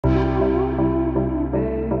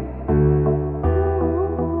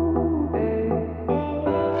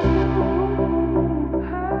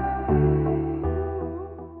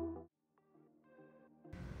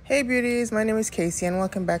Hey beauties, my name is Casey and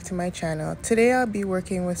welcome back to my channel. Today I'll be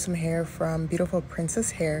working with some hair from Beautiful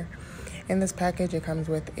Princess Hair. In this package it comes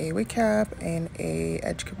with a wig cap and a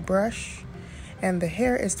edge brush, and the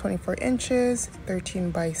hair is 24 inches,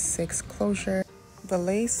 13 by 6 closure. The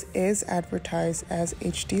lace is advertised as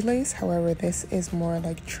HD lace, however this is more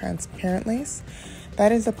like transparent lace.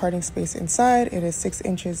 That is the parting space inside. It is 6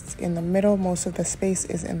 inches in the middle. Most of the space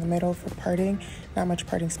is in the middle for parting, not much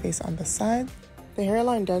parting space on the side. The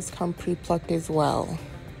hairline does come pre-plucked as well.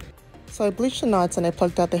 So I bleached the knots and I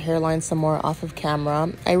plucked out the hairline some more off of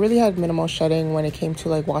camera. I really had minimal shedding when it came to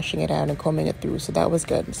like washing it out and combing it through, so that was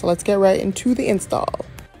good. So let's get right into the install.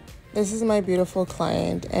 This is my beautiful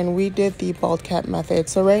client and we did the bald cap method.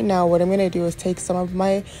 So right now what I'm going to do is take some of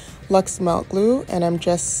my LUXE melt glue and I'm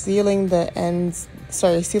just sealing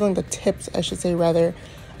the tips, I should say rather,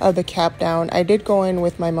 of the cap down. I did go in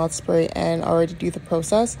with my melt spray and already do the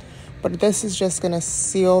process, but this is just going to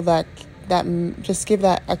seal just give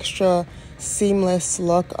that extra seamless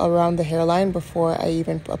look around the hairline before I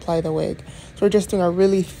even apply the wig. So we're just doing a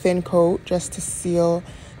really thin coat just to seal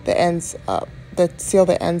the ends up, seal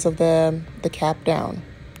the ends of the cap down.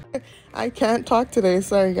 I can't talk today,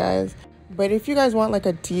 sorry guys. But if you guys want like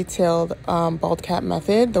a detailed bald cap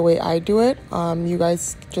method, the way I do it, you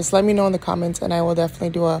guys just let me know in the comments and I will definitely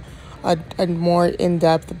do a more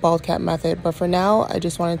in-depth bald cap method. But for now, I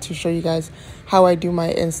just wanted to show you guys how I do my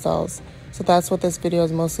installs. So that's what this video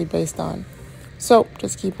is mostly based on. So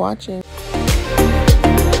just keep watching.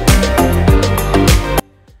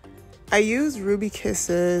 I use Ruby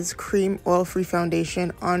Kiss's cream oil-free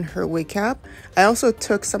foundation on her wig cap. I also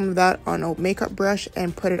took some of that on a makeup brush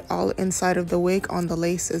and put it all inside of the wig on the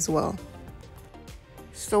lace as well.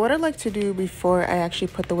 So what I'd like to do before I actually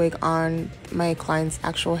put the wig on my client's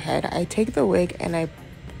actual head, I take the wig and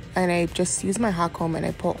I just use my hot comb and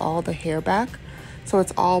I pull all the hair back. So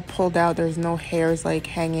it's all pulled out. There's no hairs like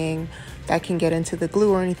hanging that can get into the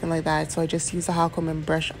glue or anything like that. So I just use the hot comb and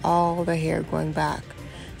brush all the hair going back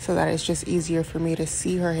so that it's just easier for me to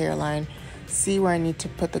see her hairline, see where I need to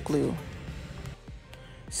put the glue.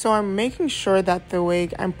 So I'm making sure that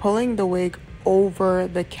I'm pulling the wig over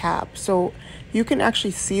the cap. So you can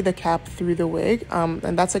actually see the cap through the wig,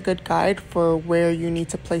 and that's a good guide for where you need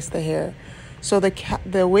to place the hair. So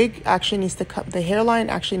the wig actually needs to the hairline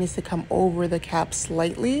actually needs to come over the cap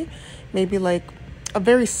slightly, maybe like a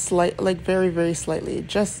very slight, like very, very slightly,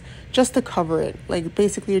 just to cover it. Like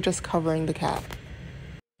basically you're just covering the cap.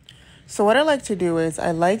 So what I like to do is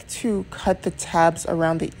I like to cut the tabs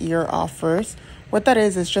around the ear off first. What that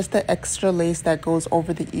is just the extra lace that goes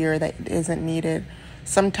over the ear that isn't needed.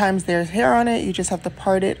 Sometimes there's hair on it, you just have to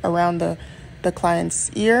part it around the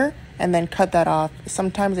client's ear and then cut that off.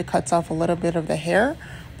 Sometimes it cuts off a little bit of the hair,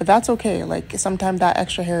 but that's okay. Like sometimes that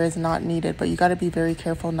extra hair is not needed, but you got to be very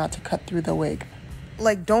careful not to cut through the wig.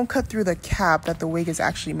 Like don't cut through the cap that the wig is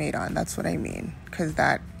actually made on. That's what I mean, because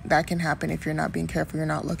that can happen if you're not being careful, you're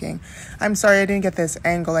not looking. I'm sorry I didn't get this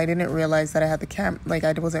angle. I didn't realize that I had the like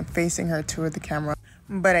I wasn't facing her toward the camera,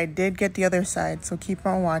 but I did get the other side, so keep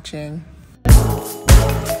on watching.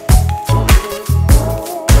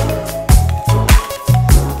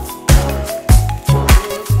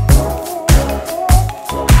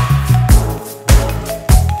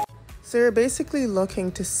 So you're basically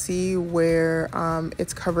looking to see where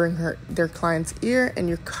it's covering their client's ear, and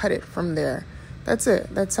you cut it from there. That's it.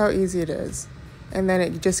 That's how easy it is. And then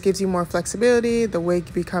it just gives you more flexibility. The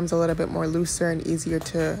wig becomes a little bit more looser and easier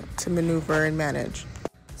to maneuver and manage.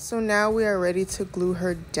 So now we are ready to glue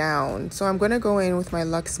her down. So I'm going to go in with my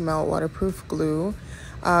LUXE Melt waterproof glue.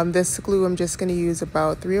 This glue I'm just going to use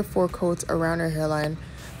about 3 or 4 coats around her hairline.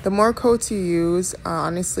 The more coats you use,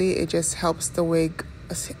 honestly, it just helps the wig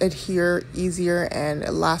adhere easier and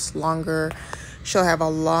it lasts longer. She'll have a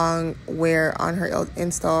long wear on her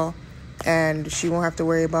install and she won't have to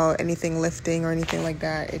worry about anything lifting or anything like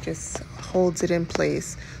that. It just holds it in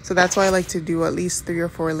place. So that's why I like to do at least 3 or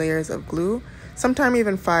 4 layers of glue, sometimes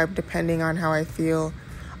even 5 depending on how I feel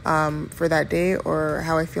for that day or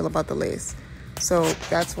how I feel about the lace. So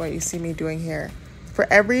that's what you see me doing here. For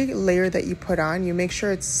every layer that you put on, you make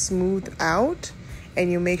sure it's smoothed out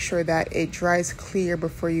and you make sure that it dries clear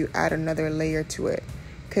before you add another layer to it.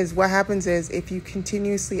 Because what happens is if you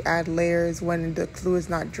continuously add layers when the glue is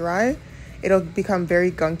not dry, it'll become very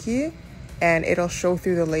gunky and it'll show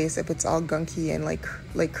through the lace if it's all gunky and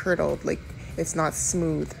like curdled, like it's not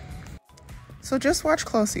smooth. So just watch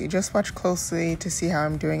closely to see how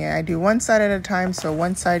I'm doing it. I do one side at a time, so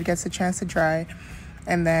one side gets a chance to dry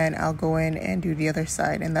and then I'll go in and do the other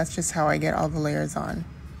side, and that's just how I get all the layers on.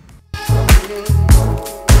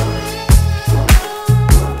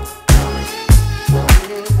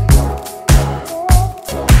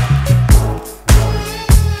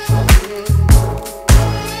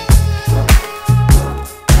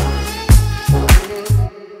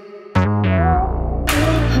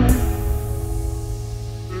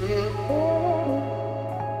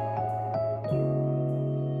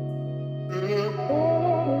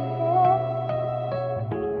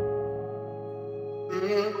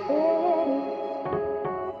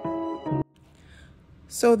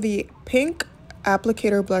 So the pink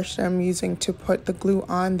applicator blush that I'm using to put the glue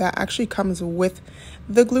on, that actually comes with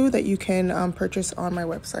the glue that you can purchase on my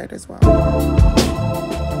website as well.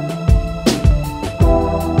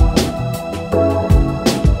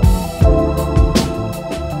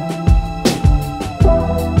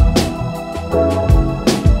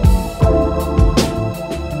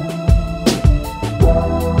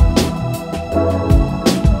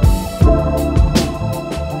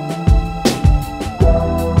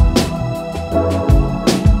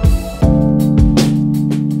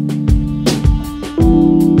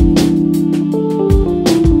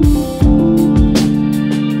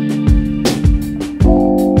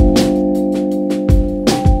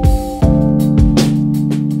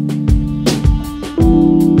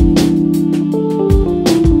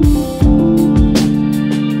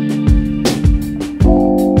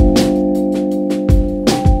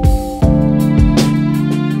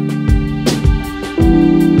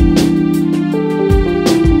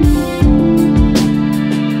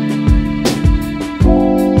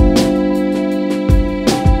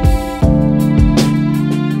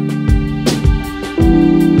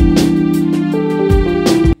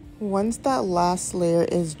 Once that last layer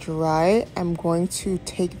is dry, I'm going to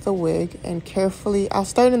take the wig and carefully, I'll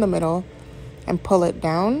start in the middle and pull it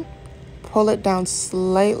down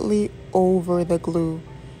slightly over the glue.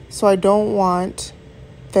 So I don't want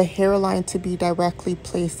the hairline to be directly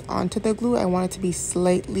placed onto the glue. I want it to be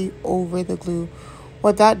slightly over the glue.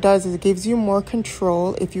 What that does is it gives you more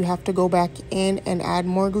control if you have to go back in and add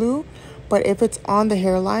more glue. But if it's on the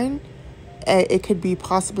hairline, it could be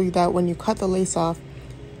possibly that when you cut the lace off,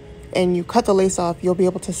 you'll be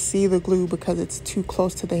able to see the glue because it's too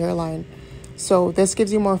close to the hairline. So this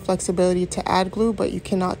gives you more flexibility to add glue, but you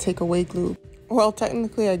cannot take away glue. Well,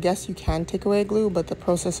 technically, I guess you can take away glue, but the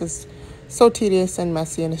process is so tedious and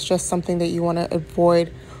messy, and it's just something that you want to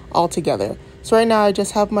avoid altogether. So right now, I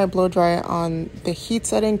just have my blow dryer on the heat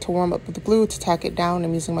setting to warm up the glue. To tack it down,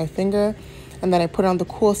 I'm using my finger, and then I put it on the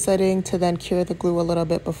cool setting to then cure the glue a little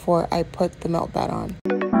bit before I put the melt pad on.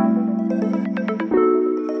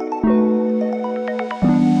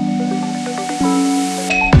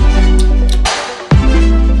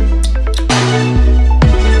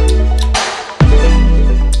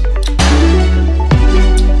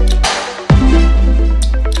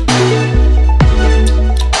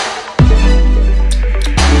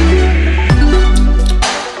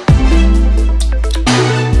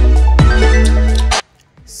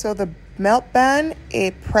 So the melt band,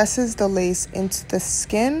 it presses the lace into the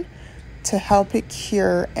skin to help it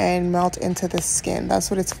cure and melt into the skin. That's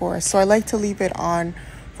what it's for. So I like to leave it on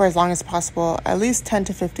for as long as possible, at least 10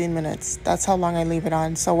 to 15 minutes. That's how long I leave it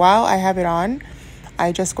on. So while I have it on,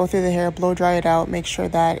 I just go through the hair, blow dry it out, make sure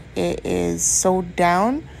that it is sewed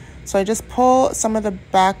down. So I just pull some of the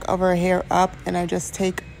back of her hair up, and I just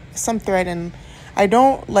take some thread, and I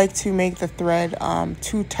don't like to make the thread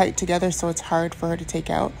too tight together so it's hard for her to take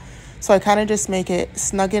out. So I kind of just make it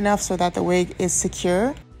snug enough so that the wig is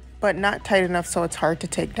secure, but not tight enough so it's hard to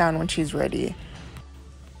take down when she's ready.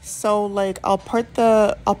 So like I'll part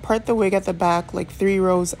the wig at the back like 3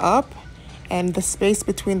 rows up, and the space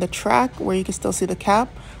between the track where you can still see the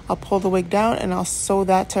cap, I'll pull the wig down and I'll sew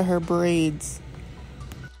that to her braids.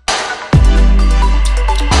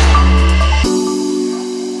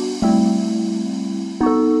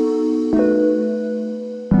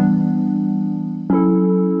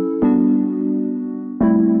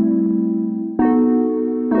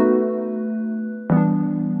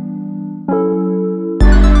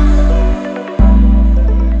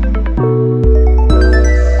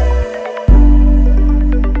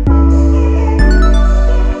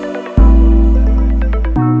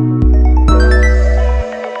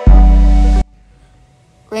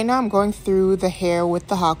 Right now I'm going through the hair with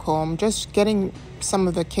the hot comb, just getting some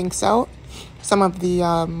of the kinks out, some of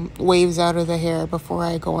the waves out of the hair before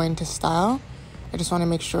I go into style. I just want to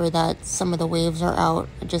make sure that some of the waves are out,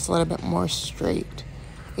 just a little bit more straight.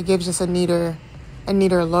 It gives us a neater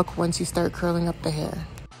look once you start curling up the hair.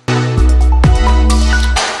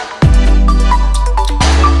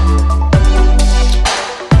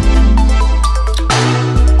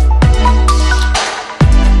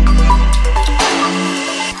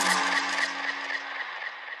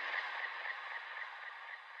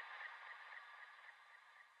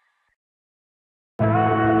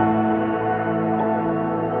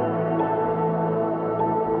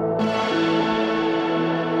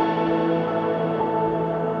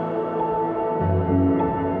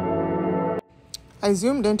 I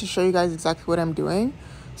zoomed in to show you guys exactly what I'm doing.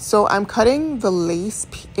 So I'm cutting the lace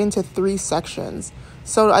into 3 sections.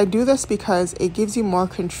 So I do this because it gives you more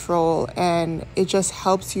control and it just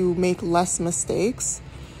helps you make less mistakes.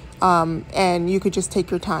 And you could just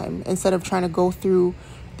take your time instead of trying to go through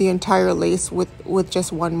the entire lace with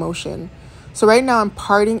just one motion. So right now I'm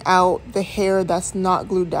parting out the hair that's not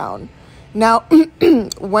glued down. Now,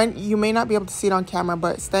 when you may not be able to see it on camera,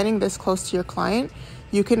 but standing this close to your client,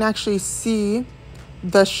 you can actually see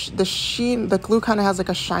the sheen. The glue kind of has like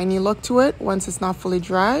a shiny look to it once it's not fully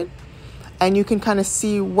dried. And you can kind of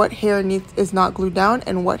see what hair is not glued down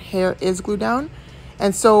and what hair is glued down.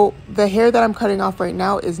 And so the hair that I'm cutting off right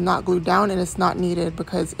now is not glued down and it's not needed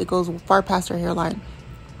because it goes far past her hairline.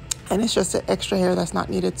 And it's just an extra hair that's not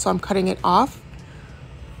needed. So I'm cutting it off.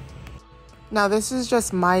 Now this is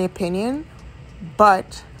just my opinion,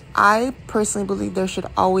 but I personally believe there should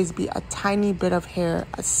always be a tiny bit of hair,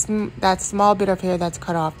 that small bit of hair that's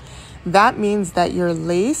cut off. That means that your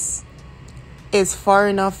lace is far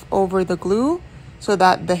enough over the glue so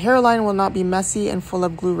that the hairline will not be messy and full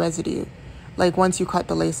of glue residue, like once you cut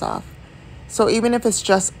the lace off. So even if it's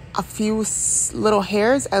just a few little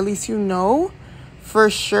hairs, at least you know for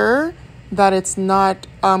sure that it's not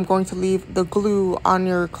going to leave the glue on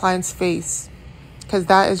your client's face, because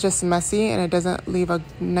that is just messy and it doesn't leave a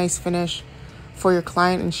nice finish for your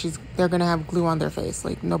client, and they're gonna have glue on their face.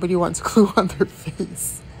 Like, nobody wants glue on their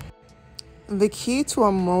face. The key to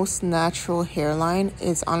a most natural hairline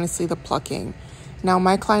is honestly the plucking. Now,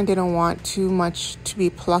 my client didn't want too much to be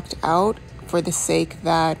plucked out for the sake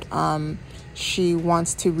that she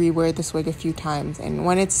wants to rewear this wig a few times. And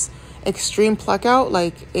when it's extreme pluck out,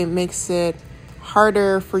 like, it makes it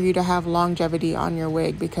harder for you to have longevity on your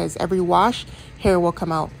wig because every wash, hair will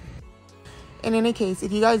come out. In any case,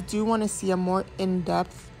 if you guys do want to see a more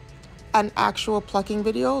in-depth, an actual plucking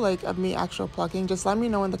video, like of me actual plucking, just let me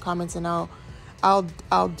know in the comments and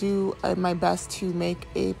I'll do my best to make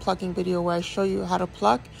a plucking video where I show you how to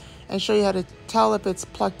pluck and show you how to tell if it's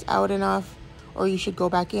plucked out enough or you should go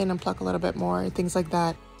back in and pluck a little bit more, things like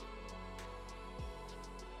that.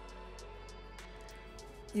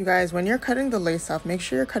 You guys, when you're cutting the lace off, make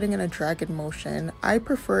sure you're cutting in a dragged motion. I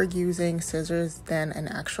prefer using scissors than an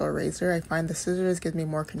actual razor. I find the scissors give me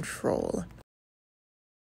more control.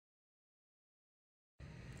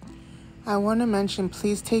 I want to mention,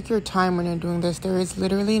 please take your time when you're doing this. There is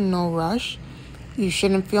literally no rush. You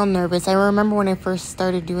shouldn't feel nervous. I remember when I first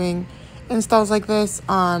started doing installs like this,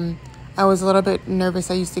 I was a little bit nervous.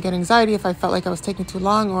 I used to get anxiety if I felt like I was taking too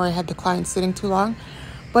long or I had the client sitting too long.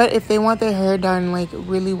 But if they want their hair done like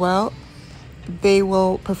really well, they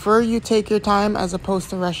will prefer you take your time as opposed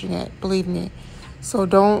to rushing it, believe me. So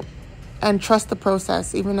don't, and trust the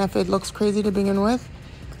process. Even if it looks crazy to begin with,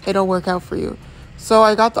 it'll work out for you. So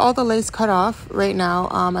I got all the lace cut off right now.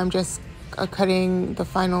 I'm just cutting the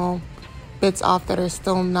final bits off that are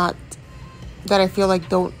still not, that I feel like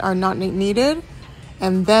are not needed.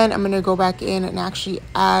 And then I'm gonna go back in and actually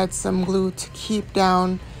add some glue to keep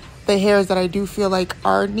down the hairs that I do feel like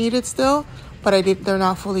are needed still, but they're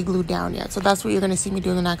not fully glued down yet. So that's what you're gonna see me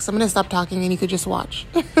doing next. I'm gonna stop talking and you could just watch.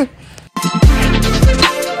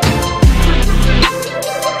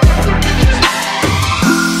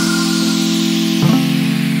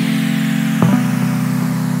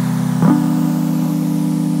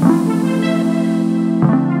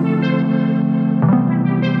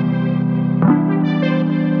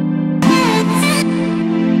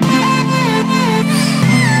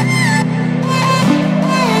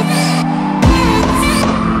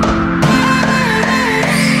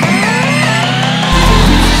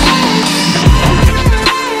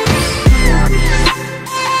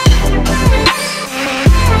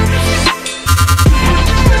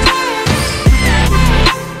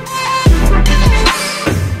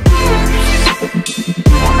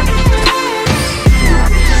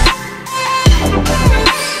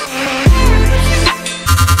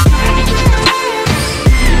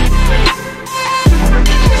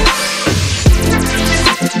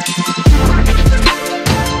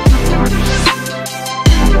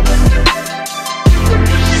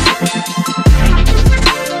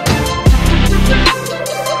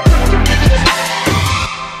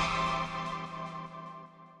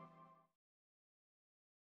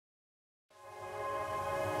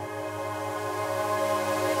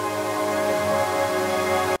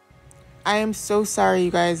 I am so sorry,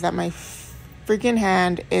 you guys, that my freaking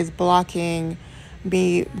hand is blocking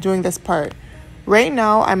me doing this part. Right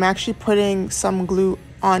now, I'm actually putting some glue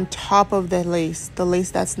on top of the lace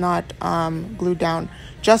that's not glued down,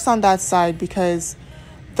 just on that side, because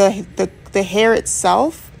the hair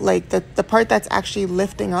itself, like the part that's actually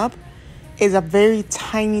lifting up, is a very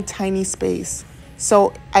tiny space.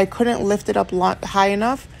 So I couldn't lift it up high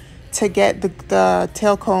enough to get the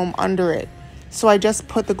tail comb under it. So I just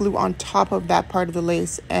put the glue on top of that part of the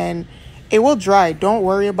lace, and it will dry. Don't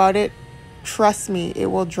worry about it. Trust me, it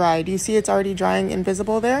will dry. Do you see it's already drying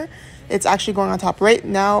invisible there? It's actually going on top. Right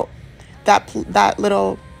now, that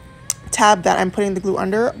little tab that I'm putting the glue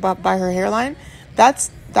under by her hairline, that's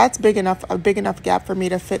big enough, a big enough gap for me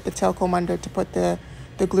to fit the tail comb under to put the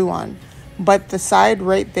glue on. But the side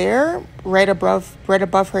right there, right above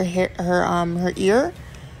her hair, her ear,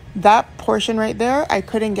 that portion right there, I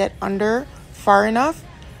couldn't get under far enough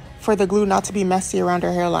for the glue not to be messy around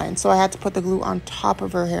her hairline. So I had to put the glue on top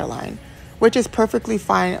of her hairline, which is perfectly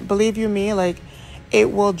fine. Believe you me, like,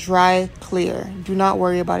 it will dry clear. Do not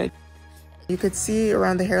worry about it. You could see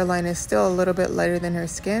around the hairline is still a little bit lighter than her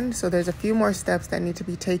skin. So there's a few more steps that need to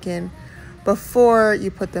be taken before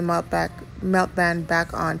you put the melt band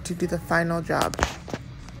back on to do the final job.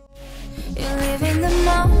 You live in the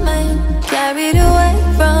moment, carried away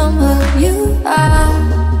from who you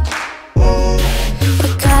are.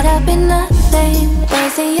 You're caught up in nothing,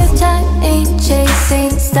 wasting your time in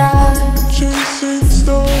chasing stars. You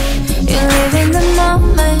live in the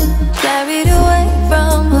moment, carried away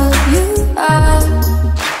from who you are.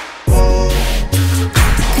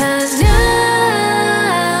 'Cause you're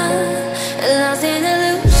lost in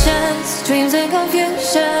illusions, dreams and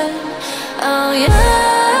confusion. Oh yeah,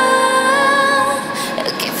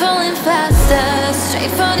 you keep falling faster,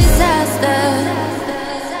 straight for disaster.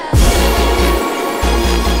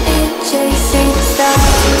 Chasing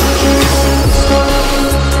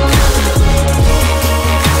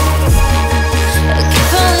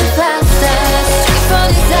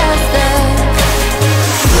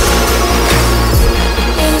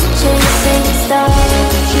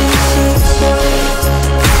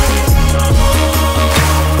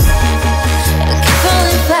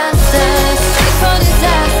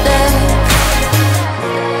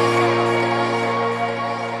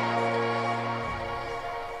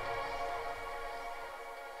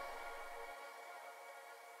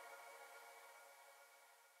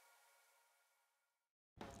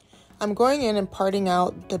I'm going in and parting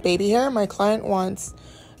out the baby hair. My client wants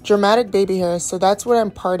dramatic baby hair, so that's what I'm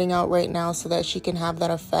parting out right now so that she can have that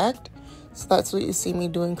effect. So that's what you see me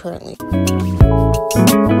doing currently.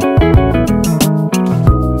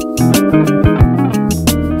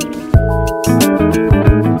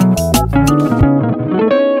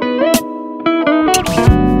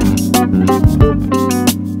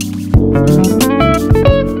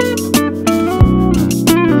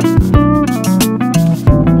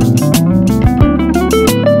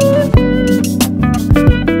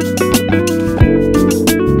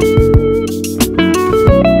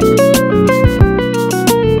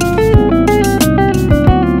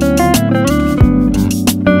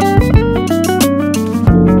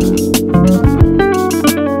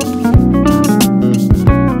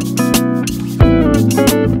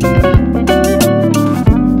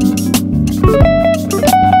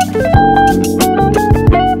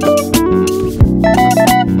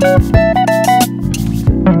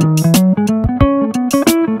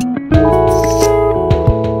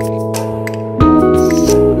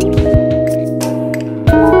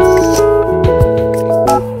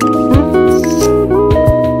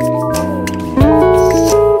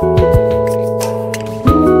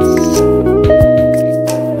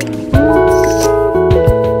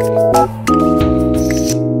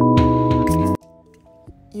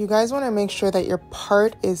 You guys want to make sure that your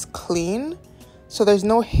part is clean, so there's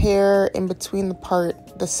no hair in between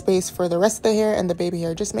the space for the rest of the hair and the baby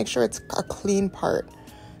hair. Just make sure it's a clean part,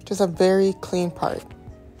 just a very clean part.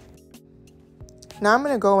 Now I'm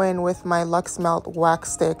going to go in with my LUXE Melt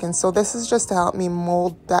wax stick, and so this is just to help me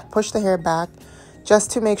mold that, push the hair back,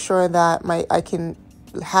 just to make sure that I can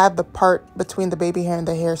have the part between the baby hair and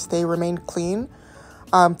the hair remain clean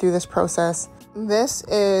through this process. This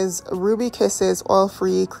is Ruby Kiss's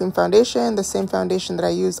oil-free cream foundation, the same foundation that I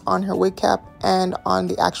use on her wig cap and on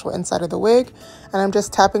the actual inside of the wig. And I'm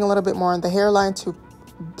just tapping a little bit more on the hairline to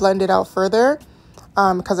blend it out further,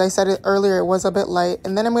 because I said it earlier, it was a bit light.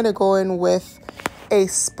 And then I'm going to go in with a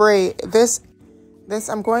spray.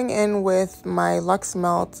 I'm going in with my LUXE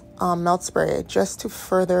Melt melt spray, just to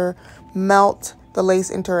further melt the lace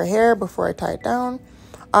into her hair before I tie it down.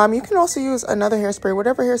 You can also use another hairspray,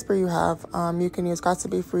 whatever hairspray you have. You can use Got to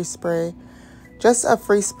Be Free spray, just a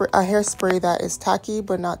hairspray that is tacky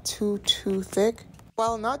but not too thick.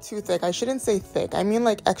 Well, not too thick. I shouldn't say thick. I mean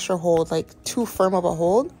like extra hold, like too firm of a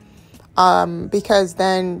hold, because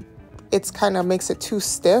then it's kind of makes it too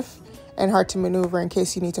stiff and hard to maneuver in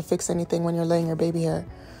case you need to fix anything when you're laying your baby hair.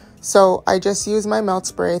 So I just use my melt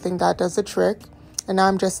spray. I think that does the trick. And now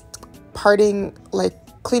I'm just parting, like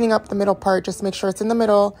cleaning up the middle part, just make sure it's in the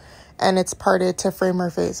middle and it's parted to frame her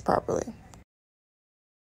face properly.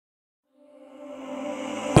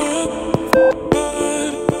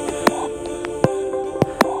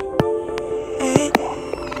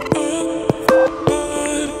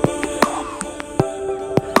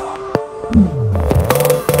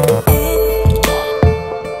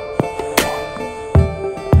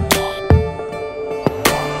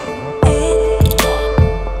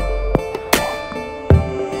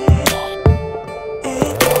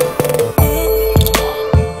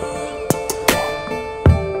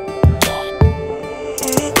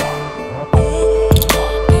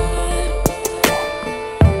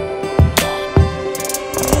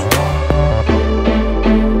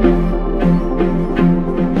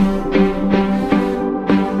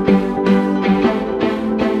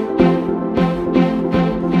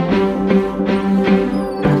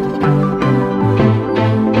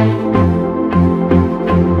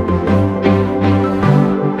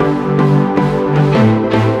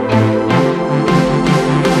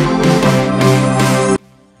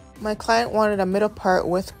 My client wanted a middle part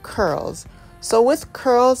with curls. So with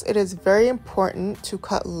curls, it is very important to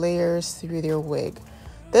cut layers through your wig.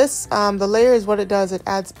 This, the layer is what it does. It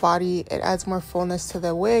adds body, it adds more fullness to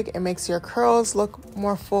the wig. It makes your curls look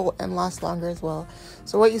more full and last longer as well.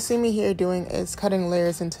 So what you see me here doing is cutting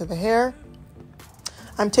layers into the hair.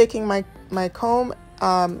 I'm taking my comb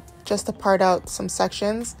just to part out some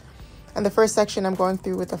sections. And the first section I'm going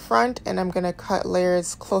through with the front, and I'm gonna cut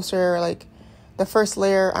layers closer, like the first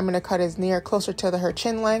layer I'm going to cut is closer to her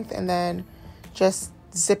chin length, and then just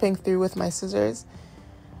zipping through with my scissors.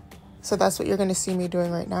 So that's what you're going to see me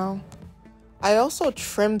doing right now. I also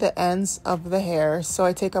trim the ends of the hair, so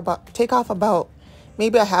I take off about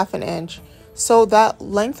maybe a ½ inch. So that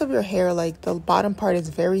length of your hair, like the bottom part is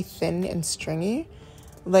very thin and stringy.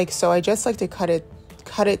 So I just like to cut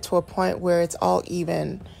it to a point where it's all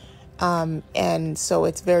even. And so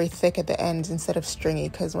it's very thick at the ends instead of stringy,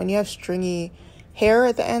 because when you have stringy hair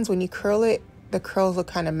at the ends, when you curl it, the curls look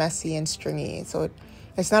kind of messy and stringy. So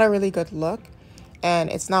it's not a really good look, and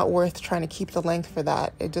it's not worth trying to keep the length for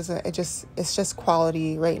that. It's just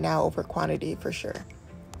quality right now over quantity for sure.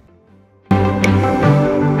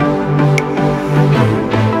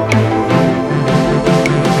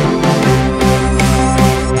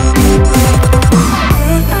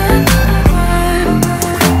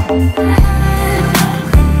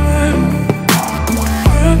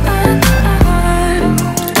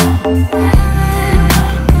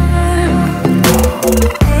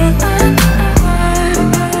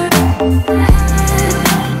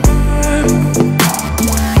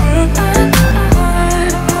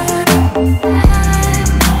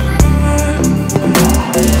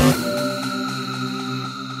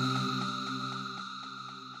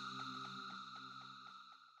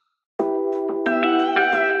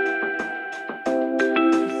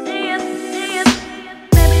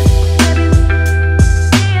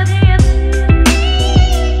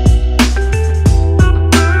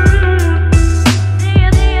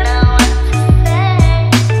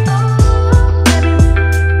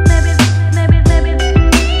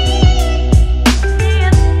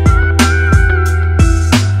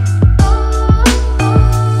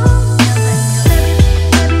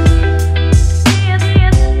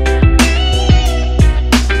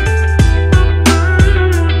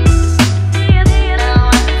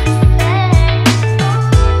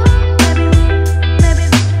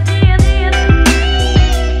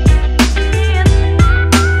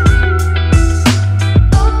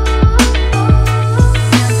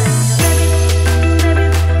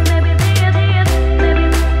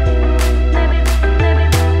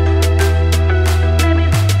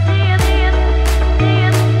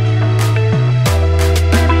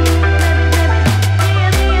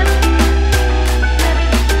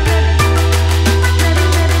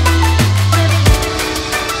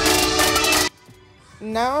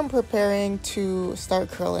 Now I'm preparing to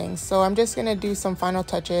start curling, so I'm just going to do some final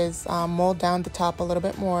touches, mold down the top a little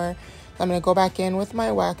bit more. I'm going to go back in with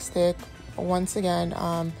my wax stick once again,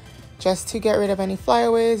 just to get rid of any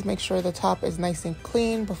flyaways, make sure the top is nice and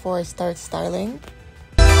clean before I start styling.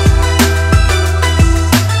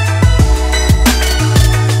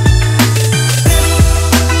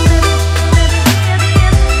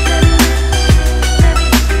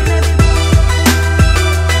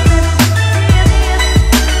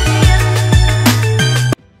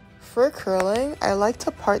 For curling, I like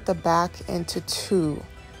to part the back into two.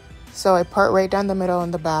 So I part right down the middle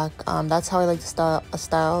and the back. That's how I like to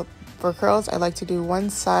style for curls. I like to do one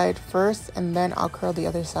side first and then I'll curl the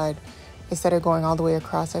other side instead of going all the way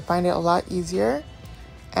across. I find it a lot easier,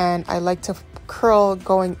 and I like to curl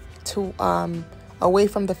going to away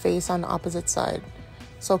from the face on the opposite side.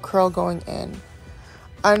 So curl going in.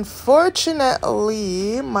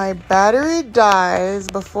 Unfortunately, my battery dies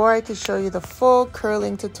before I can show you the full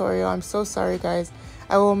curling tutorial. I'm so sorry, guys.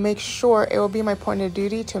 I will make sure, it will be my point of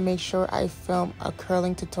duty to make sure I film a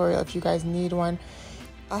curling tutorial if you guys need one.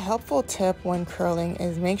 A helpful tip when curling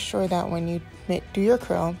is make sure that when you do your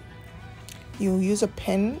curl, you use a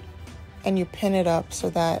pin and you pin it up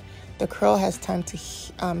so that the curl has time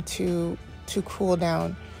to cool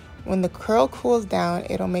down. When the curl cools down,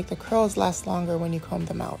 it'll make the curls last longer when you comb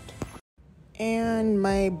them out. And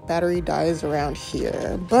my battery dies around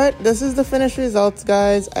here. But this is the finished results,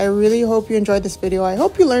 guys. I really hope you enjoyed this video. I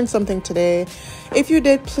hope you learned something today. If you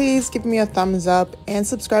did, please give me a thumbs up and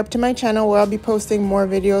subscribe to my channel where I'll be posting more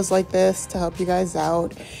videos like this to help you guys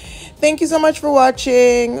out. Thank you so much for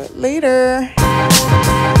watching. Later.